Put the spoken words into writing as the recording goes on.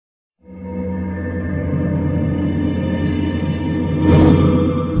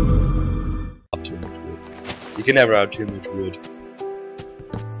can never have too much wood.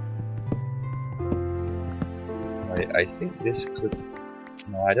 Right, I think this could...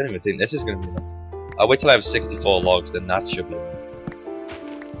 No, I don't even think this is going to be enough. I'll wait till I have 64 logs, then that should be enough.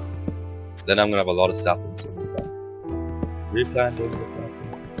 Then I'm going to have a lot of saplings to replant. Replanting, what's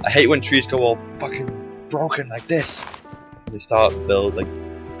happening? I hate when trees go all fucking broken like this. They start build like...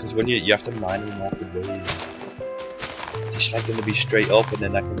 Because when you have to mine them off the way. Just like them to be straight up, and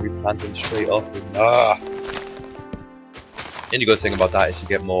then I can replant them straight up. And, the only good thing about that is you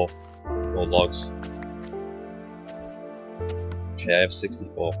get more logs. Okay, I have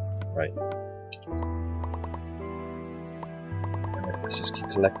 64. Right. Let's just keep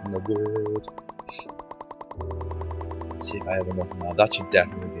collecting the wood. Let's see if I have enough now. That should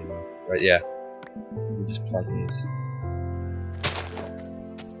definitely be enough. Right, yeah. We'll just plant these.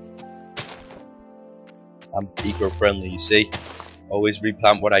 I'm eco-friendly, you see. Always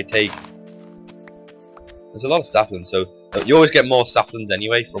replant what I take. There's a lot of saplings, so you always get more saplings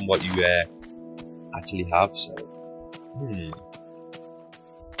anyway from what you actually have. So,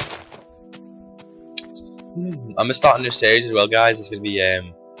 I'm gonna start a new series as well, guys. It's gonna be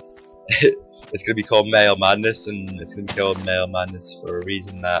it's gonna be called Male Madness, and it's gonna be called Male Madness for a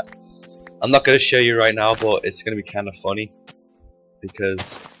reason that I'm not gonna show you right now, but it's gonna be kind of funny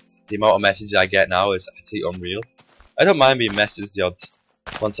because the amount of messages I get now is actually unreal. I don't mind being messaged the odd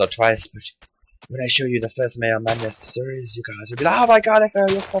once or twice, but when I show you the first Male Madness series, you guys will be like, "Oh my god, Echo,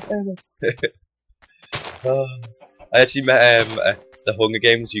 you're so famous!" I actually met the Hunger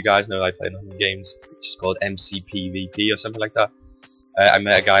Games. You guys know I play the Hunger Games, which is called MCPVP or something like that. I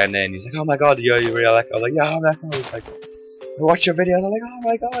met a guy in there, and he's like, "Oh my god, you're real Echo?" I was like, "Yeah, I'm Echo." He's like, "I watch your videos." I'm like, "Oh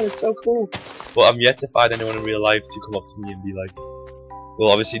my god, it's so cool." But I'm yet to find anyone in real life to come up to me and be like, well,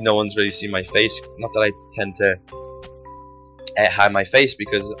 obviously no one's really seen my face. Not that I tend to hide my face,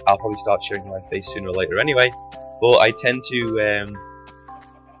 because I'll probably start showing you my face sooner or later anyway. But I tend to,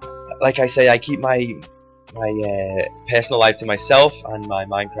 like I say, I keep my personal life to myself, and my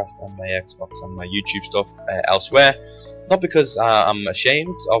Minecraft and my Xbox and my YouTube stuff elsewhere. Not because I'm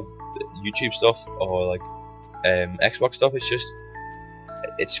ashamed of YouTube stuff or like Xbox stuff. It's just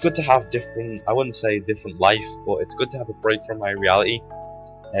it's good to have different. I wouldn't say different life, but it's good to have a break from my reality.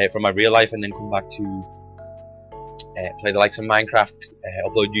 From my real life, and then come back to play the likes of Minecraft,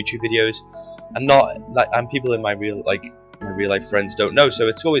 upload YouTube videos, and people in my real life friends don't know. So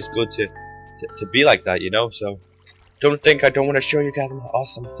it's always good to be like that, you know. So don't think I don't want to show you guys my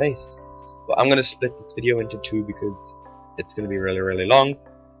awesome face. But I'm gonna split this video into two because it's gonna be really long.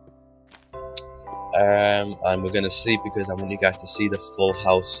 And we're gonna sleep because I want you guys to see the full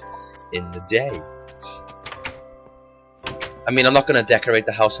house in the day. I mean, I'm not going to decorate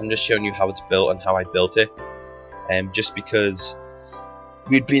the house, I'm just showing you how it's built and how I built it. Just because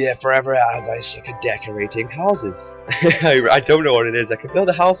we'd be there forever as I suck at decorating houses. I don't know what it is. I can build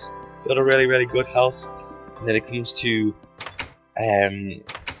a house, build a really good house, and then it comes to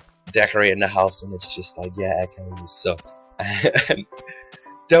decorating the house, and it's just like, yeah, Echo, you suck.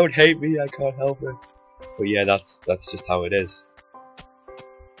 Don't hate me, I can't help it. But yeah, that's just how it is.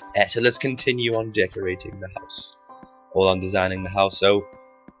 So let's continue on decorating the house. All on designing the house. So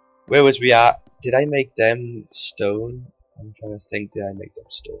where was we at? Did I make them stone? I'm trying to think. Did I make them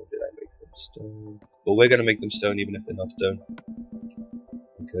stone? Did I make them stone? Well, we're gonna make them stone even if they're not stone,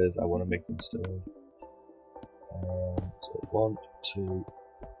 because I want to make them stone. So 1, 2,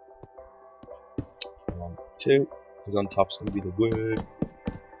 1, 2. Because on top's gonna be the wood.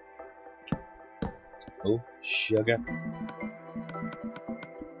 Oh, sugar.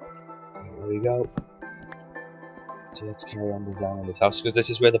 There we go. So let's carry on designing this house, because this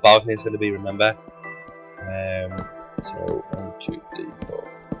is where the balcony is going to be, remember? So 1, 2, 3,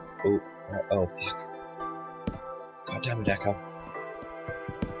 4. Oh fuck. God damn it, Echo.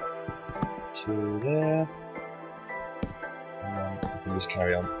 2 there. And then we can just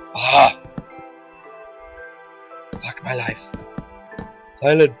carry on. Ah! Fuck my life.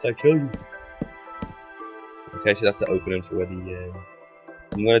 Silence, I kill you. Okay, so that's the opening for where the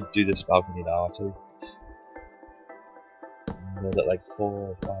I'm going to do this balcony now, actually. Build it like 4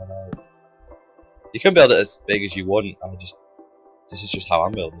 or 5 out. You can build it as big as you want. This is just how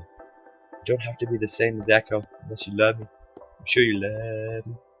I'm building it. You don't have to be the same as Echo unless you love me. I'm sure you love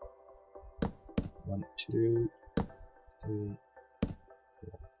me. 1, 2, 3,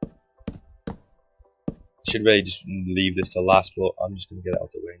 4. Should really just leave this to last, but I'm just gonna get it out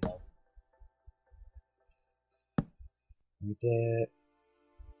of the way now. Right there.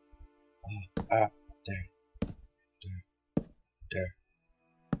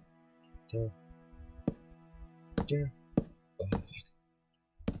 There. Oh fuck.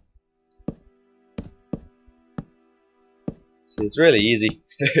 See, it's really easy.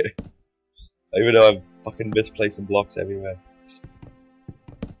 Even though I'm fucking misplacing blocks everywhere.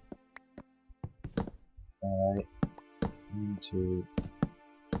 Alright. 1, 2,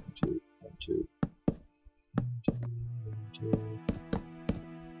 1, 2, 1, 2. 1, 2.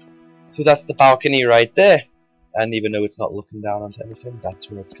 So that's the balcony right there. And even though it's not looking down onto anything, that's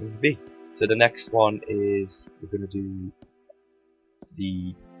where it's going to be. So the next one is we're going to do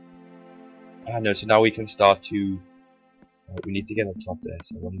the. No, so now we can start to. We need to get on top there,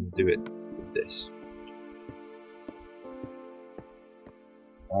 so I'm going to do it with this.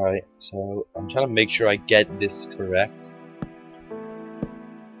 Alright, so I'm trying to make sure I get this correct.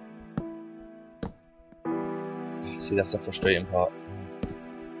 See, that's the frustrating part.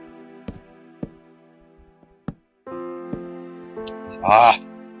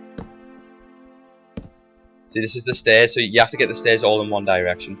 See, this is the stairs, so you have to get the stairs all in one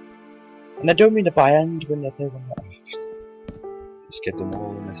direction. And I don't mean to bind when they're there. Just get them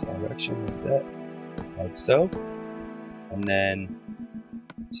all in this direction, like that. Like so. And then,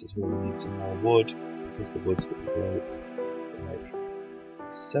 this is where we need some more wood, because the wood's going to go like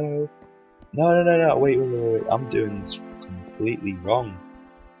so. No, wait, I'm doing this completely wrong.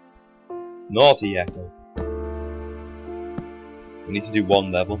 Naughty Echo. We need to do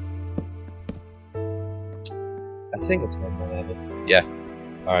one level. I think it's one more level. Yeah.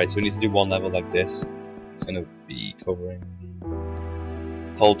 Alright, so we need to do one level like this. It's going to be covering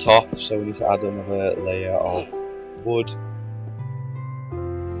the whole top, so we need to add another layer of wood.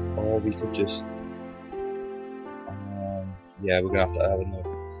 Or we could just... yeah, we're going to have to add another...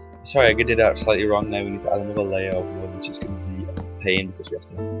 Sorry, I did that slightly wrong now. We need to add another layer of wood, which is going to be a pain because we have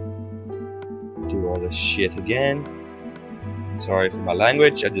to do all this shit again. Sorry for my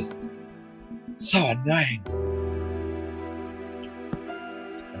language, I just... so annoying!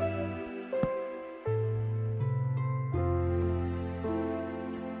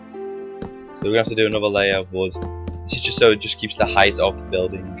 So we're going to have to do another layer of wood. This is just so it just keeps the height of the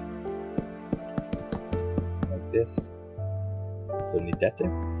building. Like this. Don't need that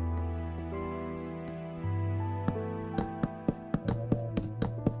there.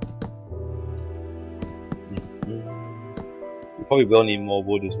 We probably will need more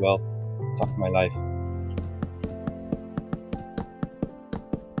wood as well. Fuck my life.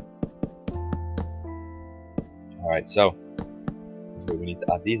 Alright, so we need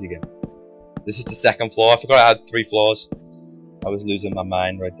to add these again. This is the second floor. I forgot I had 3 floors. I was losing my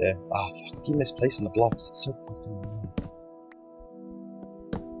mind right there. Oh, fuck, I keep misplacing the blocks. It's so fucking annoying.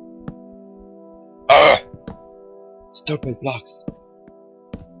 Ugh! Stupid blocks.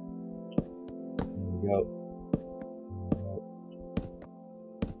 There we go.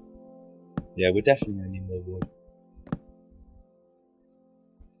 Yeah, we're definitely going to need more wood.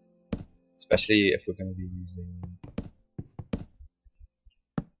 Especially if we're going to be using...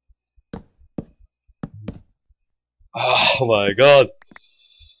 Oh my god!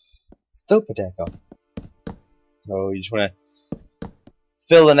 Stupid Echo. So you just want to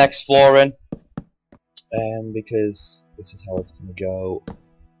fill the next floor in. Because this is how it's going to go.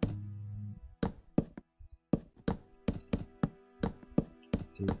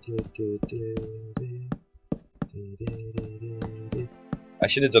 I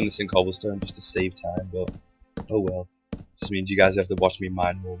should have done this in cobblestone just to save time, but oh well. Just means you guys have to watch me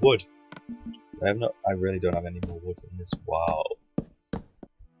mine more wood. I really don't have any more wood in this. Wow.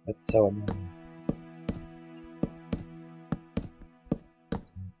 That's so annoying.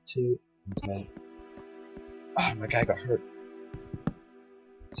 2, okay. Ah, my guy got hurt.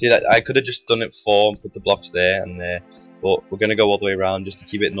 See that I could have just done it 4 and put the blocks there and there. But we're gonna go all the way around just to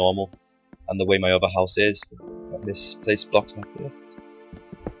keep it normal, and the way my other house is. I misplace blocks like this.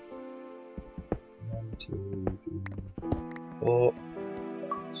 1, 2, 3, 4.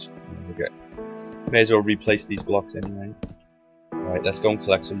 Okay. May as well replace these blocks anyway. Alright, let's go and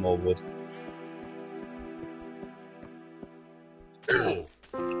collect some more wood.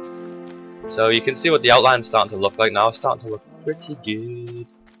 So you can see what the outline's starting to look like now. It's starting to look pretty good.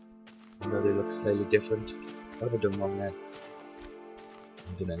 I know they look slightly different. What have I done wrong there?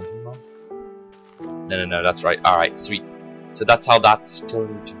 Have I done anything wrong? No, that's right. Alright, sweet. So that's how that's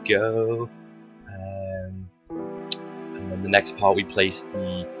going to go. And then the next part we place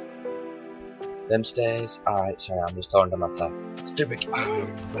them stairs. Alright, sorry, I'm just talking to myself. Stupid. Oh,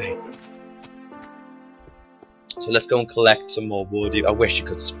 wait. So let's go and collect some more wood. I wish you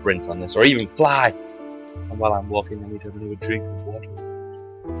could sprint on this, or even fly. And while I'm walking, I need to have another drink of water.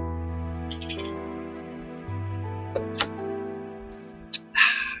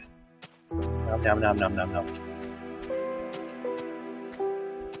 Nom nom nom nom nom.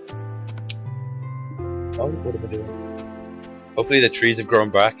 Oh, what am I doing? Hopefully the trees have grown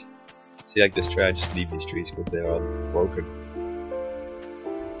back. See, like this tree, I just leave these trees because they're all broken.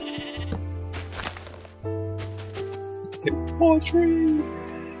 More tree!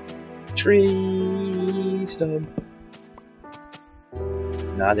 Tree stump.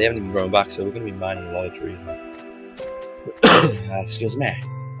 Nah, they haven't even grown back, so we're gonna be mining a lot of trees now. Excuse me.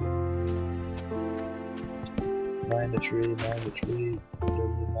 Mine the tree, mine the tree.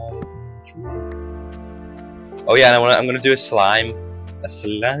 Oh yeah, and I'm gonna do a slime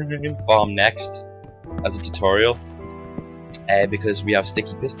farm next as a tutorial, because we have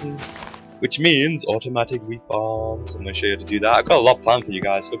sticky pistons, which means automatic reforms. I'm gonna show you how to do that. I've got a lot planned for you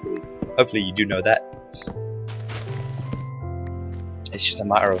guys. Hopefully you do know that. It's just a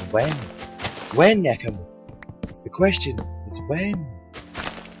matter of when. When, Neckham? The question is when.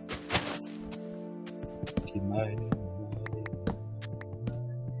 Keep mining.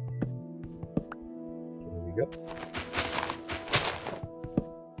 There we go.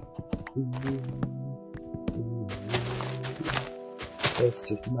 Let's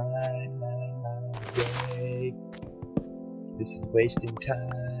just mine away. This is wasting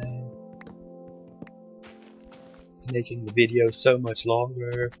time. It's making the video so much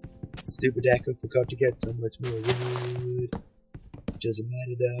longer. Stupid Echo forgot to get so much more wood. Doesn't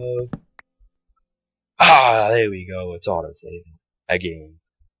matter though. Ah, there we go. It's auto saving again.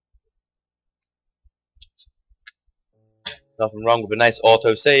 Nothing wrong with a nice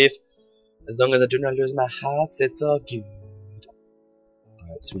auto save. As long as I do not lose my heart, it's all good.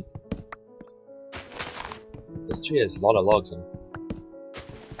 Alright, sweet. This tree has a lot of logs on it.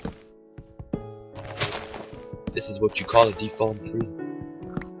 This is what you call a deformed tree.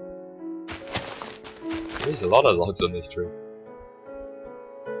 There's a lot of logs on this tree.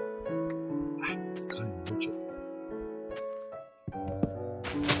 Can't even reach it.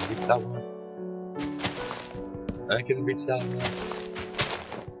 Reach that one. I can reach that one.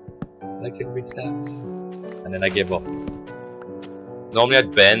 I can reach that one. And then I give up. Normally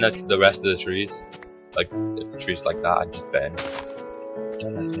I'd bend the rest of the trees. Like, if the tree's like that, I'd just bend.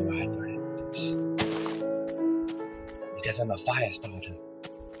 Don't ask me why I burn it. Because I'm a fire starter.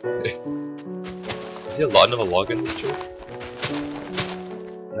 Is there another log in this tree?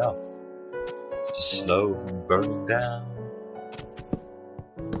 No. It's just slow from burning down.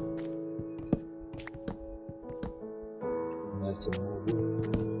 And there's some more wood.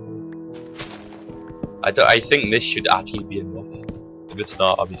 I think this should actually be enough. If it's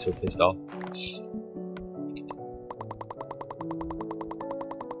not, I'll be so pissed off.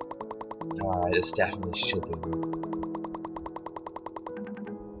 Alright, this definitely should be enough.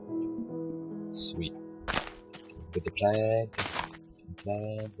 Sweet. With the plant.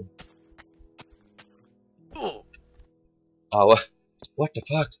 Oh, what the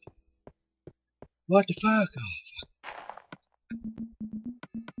fuck? What the fuck? Oh, fuck.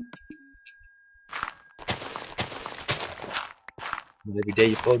 And every day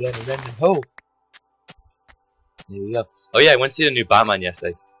you fall down a random hole. There we go. Oh yeah, I went to see the new Batman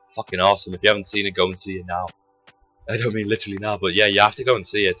yesterday. Fucking awesome. If you haven't seen it, go and see it now. I don't mean literally now, but yeah, you have to go and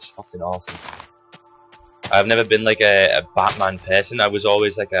see it. It's fucking awesome. I've never been like a Batman person. I was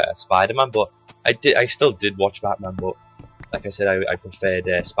always like a Spider-Man, but I still did watch Batman, but like I said, I preferred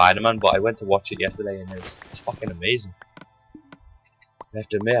Spider-Man, but I went to watch it yesterday and it's fucking amazing. I have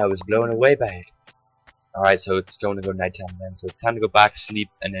to admit, I was blown away by it. Alright, so it's going to go nighttime then, so it's time to go back, sleep,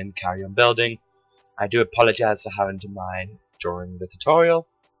 and then carry on building. I do apologize for having to mine during the tutorial,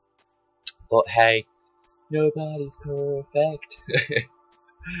 but hey, nobody's perfect.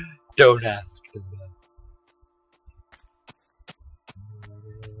 Don't ask. Don't ask.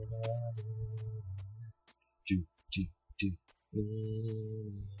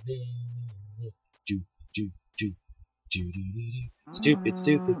 Stupid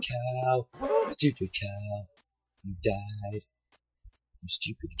cow, stupid cow, you died, you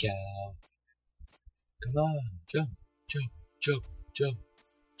stupid cow. Come on, jump. Just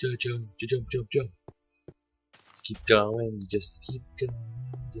keep going,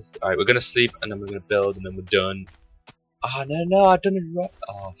 Alright, we're gonna sleep and then we're gonna build and then we're done. Oh no, I've done it right.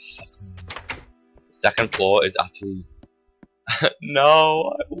 Oh fuck me. The second floor is actually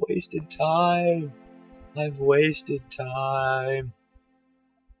no, I've wasted time.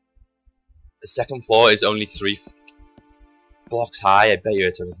 The second floor is only 3 blocks high. I bet you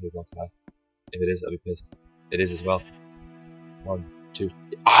it's only 3 blocks high. If it is, I'll be pissed. It is as well. 1, 2.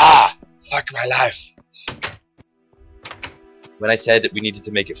 Ah! Fuck my life! When I said that we needed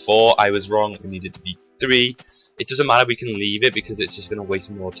to make it 4, I was wrong. We needed to be 3. It doesn't matter, we can leave it because it's just gonna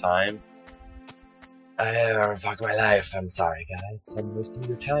waste more time. Fuck my life. I'm sorry, guys. I'm wasting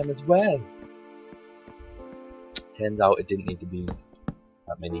your time as well. Turns out it didn't need to be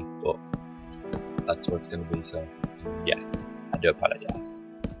that many, but that's what it's gonna be. So yeah, I do apologize.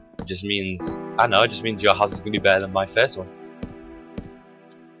 It just means I know. It just means your house is gonna be better than my first one.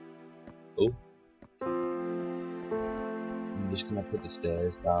 Oh, I'm just gonna put the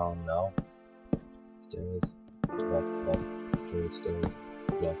stairs down now. Stairs, block, block, stairs, stairs,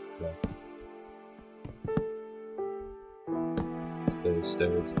 block, block. Stairs,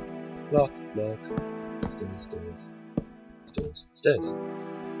 stairs, block, block. Stairs, stairs, stairs, stairs.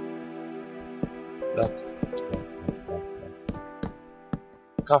 Block, block, block, block, block.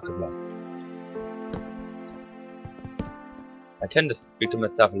 Cock-a-block. I tend to speak to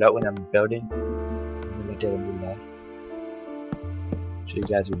myself a lot when I'm building. I'm gonna tell them laugh. So you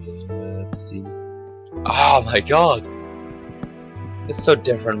guys will love to see. Oh my god! It's so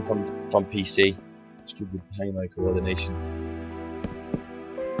different from PC. Stupid high coordination.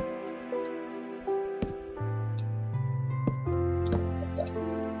 Like that.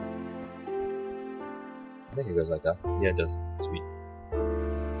 I think it goes like that. Yeah, it does. Sweet.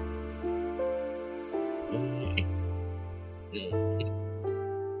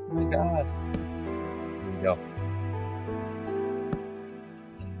 Oh my god. Here we go.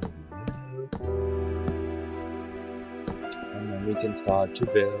 And then we can start to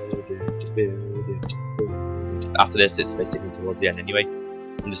build it, After this, it's basically towards the end anyway.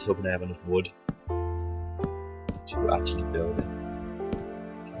 I'm just hoping I have enough wood to actually build it.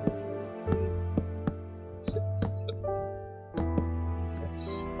 2, 3, 6, 7.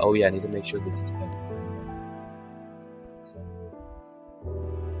 Oh yeah, I need to make sure this is perfect. So,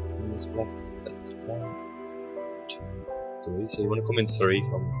 in this block, that's 1, 2, 3. So you want to come in 3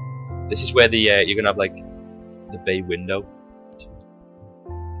 from. This is where the you're gonna have like the bay window.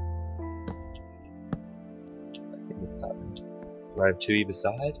 I think it's that one. Do I have 2 either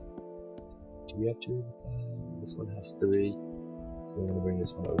side? Do we have 2 either side? This one has 3. So I'm gonna bring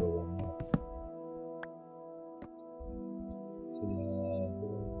this one over 1 more. So yeah,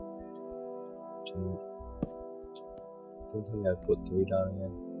 1, 2. I think I put 3 down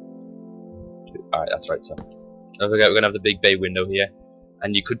again. 2. Alright, that's right. So we're gonna have the big bay window here.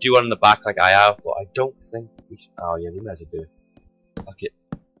 And you could do one in the back like I have, but I don't think we should. Oh yeah, we might as well do it. Fuck it.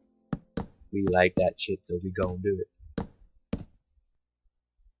 We like that shit, so we gon' do it.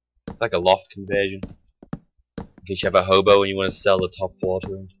 It's like a loft conversion. In case you have a hobo and you want to sell the top floor to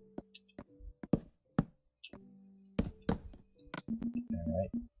him.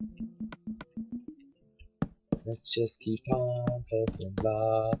 Alright. Let's just keep on placing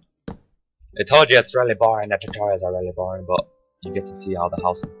blocks. I told you it's really boring, the tutorials are really boring, but you get to see how the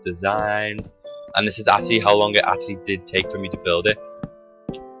house is designed, and this is actually how long it actually did take for me to build it.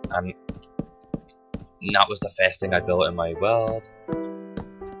 And that was the first thing I built in my world.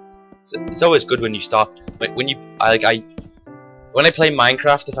 It's always good when you start. When I play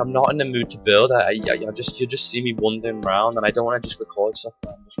Minecraft, if I'm not in the mood to build, you just see me wandering around, and I don't want to just record stuff.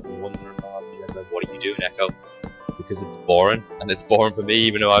 I'm just wandering around. You guys are like, what are you doing, Echo? Because it's boring, and it's boring for me,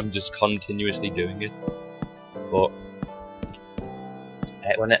 even though I'm just continuously doing it. But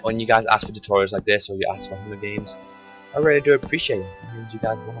when you guys ask for tutorials like this, or you ask for Hunger Games, I really do appreciate it. It means you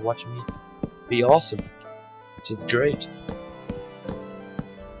guys want to watch me be awesome, which is great.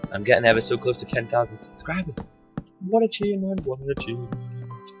 I'm getting ever so close to 10,000 subscribers. What achievement! What an achievement!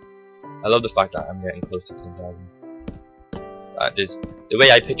 I love the fact that I'm getting close to 10,000. The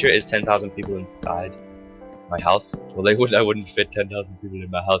way I picture it is 10,000 people inside my house. Well, I wouldn't fit 10,000 people in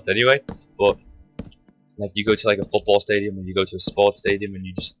my house anyway. But like, you go to like a football stadium, or you go to a sports stadium, and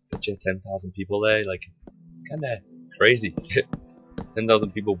you just picture 10,000 people there. Like, it's kind of crazy.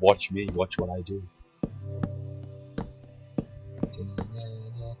 10,000 people watch me, watch what I do.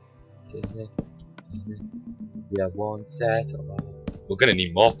 We have 1 set. We're gonna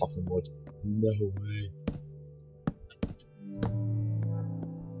need more fucking wood. No way.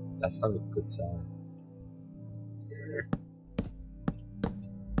 That's not a good sign.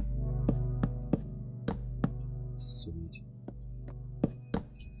 Sweet.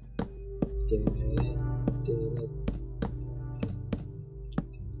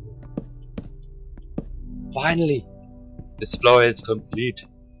 Finally! This floor is complete.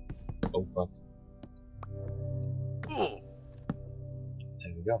 Oh fuck. There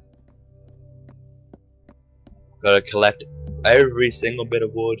we go. Gotta collect every single bit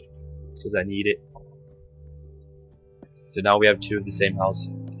of wood because I need it. So now we have 2 of the same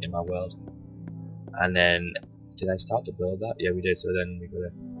house in my world. And then, did I start to build that? Yeah, we did. So then we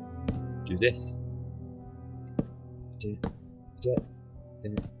gotta do this.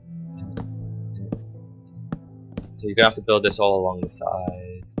 So you're gonna have to build this all along the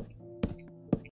sides.